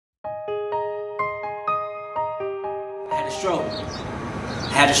had a stroke.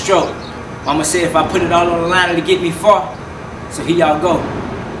 I had a stroke. Mama said if I put it all on the line, it'll get me far. So here y'all go.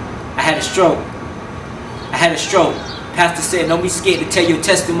 I had a stroke. I had a stroke. Pastor said, don't be scared to tell your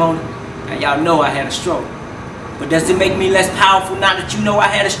testimony. Now y'all know I had a stroke. But does it make me less powerful now that you know I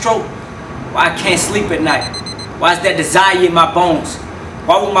had a stroke? Why I can't sleep at night? Why is that desire in my bones?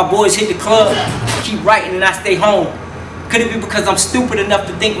 Why when my boys hit the club, I keep writing and I stay home? Could it be because I'm stupid enough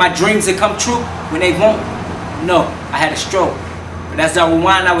to think my dreams will come true when they won't? No, I had a stroke. But as I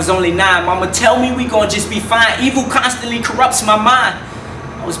rewind, I was only 9. Mama tell me we gon' just be fine. Evil constantly corrupts my mind.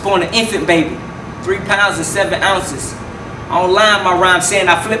 I was born an infant baby, 3 pounds and 7 ounces. Online my rhyme saying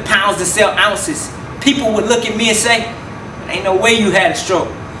I flip pounds and sell ounces. People would look at me and say, ain't no way you had a stroke.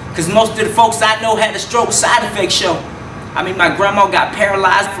 Cause most of the folks I know had a stroke side effects show. I mean, my grandma got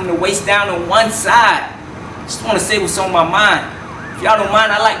paralyzed from the waist down on one side. Just wanna say what's on my mind. If y'all don't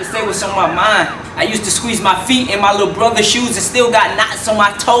mind, I like to say what's on my mind. I used to squeeze my feet in my little brother's shoes and still got knots on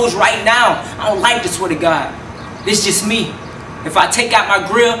my toes right now. I don't like this, swear to God. This just me. If I take out my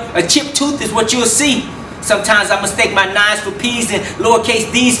grill, a chipped tooth is what you'll see. Sometimes I mistake my 9s for P's and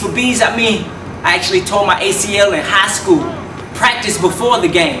lowercase d's for B's. I mean, I actually tore my ACL in high school. Practice before the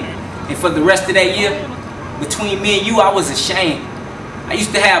game. And for the rest of that year, between me and you, I was ashamed. I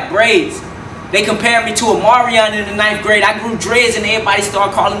used to have braids. They compared me to a Marion in the 9th grade. I grew dreads and everybody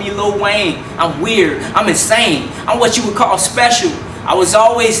started calling me Lil Wayne. I'm weird. I'm insane. I'm what you would call special. I was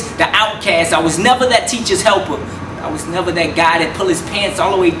always the outcast. I was never that teacher's helper. I was never that guy that pull his pants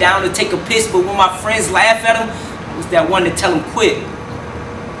all the way down to take a piss, but when my friends laugh at him, I was that one to tell him quit.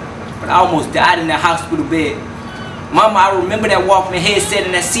 But I almost died in that hospital bed. Mama, I remember that Walkman headset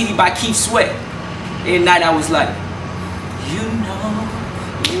and that CD by Keith Sweat. Every night I was like, you know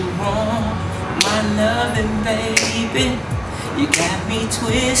you want my loving, baby. You got me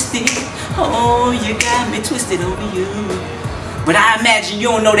twisted. Oh, you got me twisted over you. But I imagine you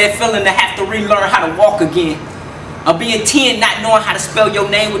don't know that feeling to have to relearn how to walk again. Or being 10, not knowing how to spell your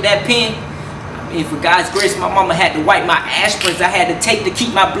name with that pen. I mean, for God's grace, my mama had to wipe my aspirins I had to take to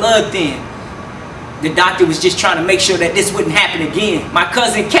keep my blood thin. The doctor was just trying to make sure that this wouldn't happen again. My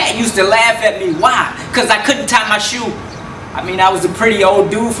cousin Kat used to laugh at me. Why? Because I couldn't tie my shoe. I mean, I was a pretty old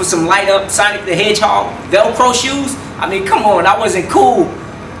dude for some light up Sonic the Hedgehog Velcro shoes. I mean, come on, I wasn't cool.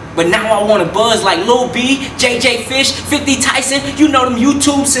 But now I want to buzz like Lil B, JJ Fish, 50 Tyson. You know them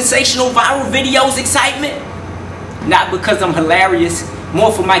YouTube sensational viral videos excitement? Not because I'm hilarious,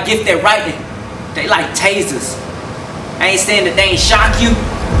 more for my gift at writing. They like tasers. I ain't saying that they ain't shock you,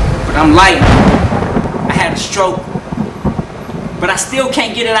 but I'm light. I had a stroke. But I still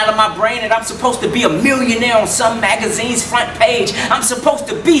can't get it out of my brain that I'm supposed to be a millionaire on some magazine's front page. I'm supposed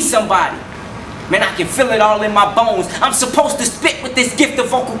to be somebody. Man, I can feel it all in my bones. I'm supposed to spit with this gift of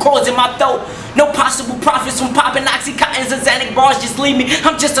vocal cords in my throat. No possible profits from popping Oxycontins and Xanax bars just leave me.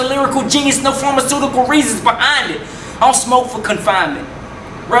 I'm just a lyrical genius, no pharmaceutical reasons behind it. I don't smoke for confinement.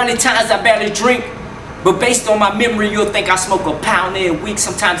 Rarely times I barely drink. But based on my memory, you'll think I smoke a pound a week.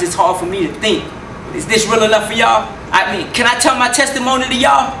 Sometimes it's hard for me to think. Is this real enough for y'all? I mean, can I tell my testimony to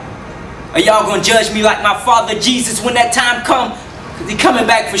y'all? Or y'all gonna judge me like my father Jesus when that time come? Cause he coming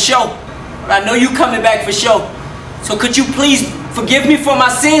back for sure. But I know you coming back for sure. So could you please forgive me for my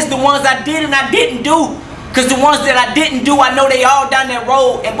sins, the ones I did and I didn't do? Cause the ones that I didn't do, I know they all down that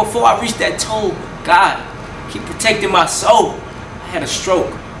road. And before I reach that toll, God, keep protecting my soul. I had a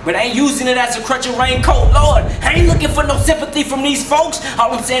stroke. But I ain't using it as a crutch or raincoat, Lord. I ain't looking for no sympathy from these folks.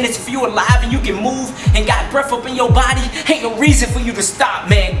 All I'm saying is if you alive and you can move and got breath up in your body, ain't no reason for you to stop,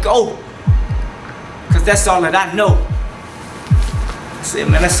 man, go. Cause that's all that I know. That's it,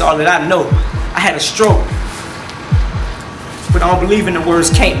 man, that's all that I know. I had a stroke. But I don't believe in the words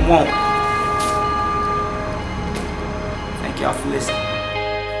can't and won't. Thank y'all for listening.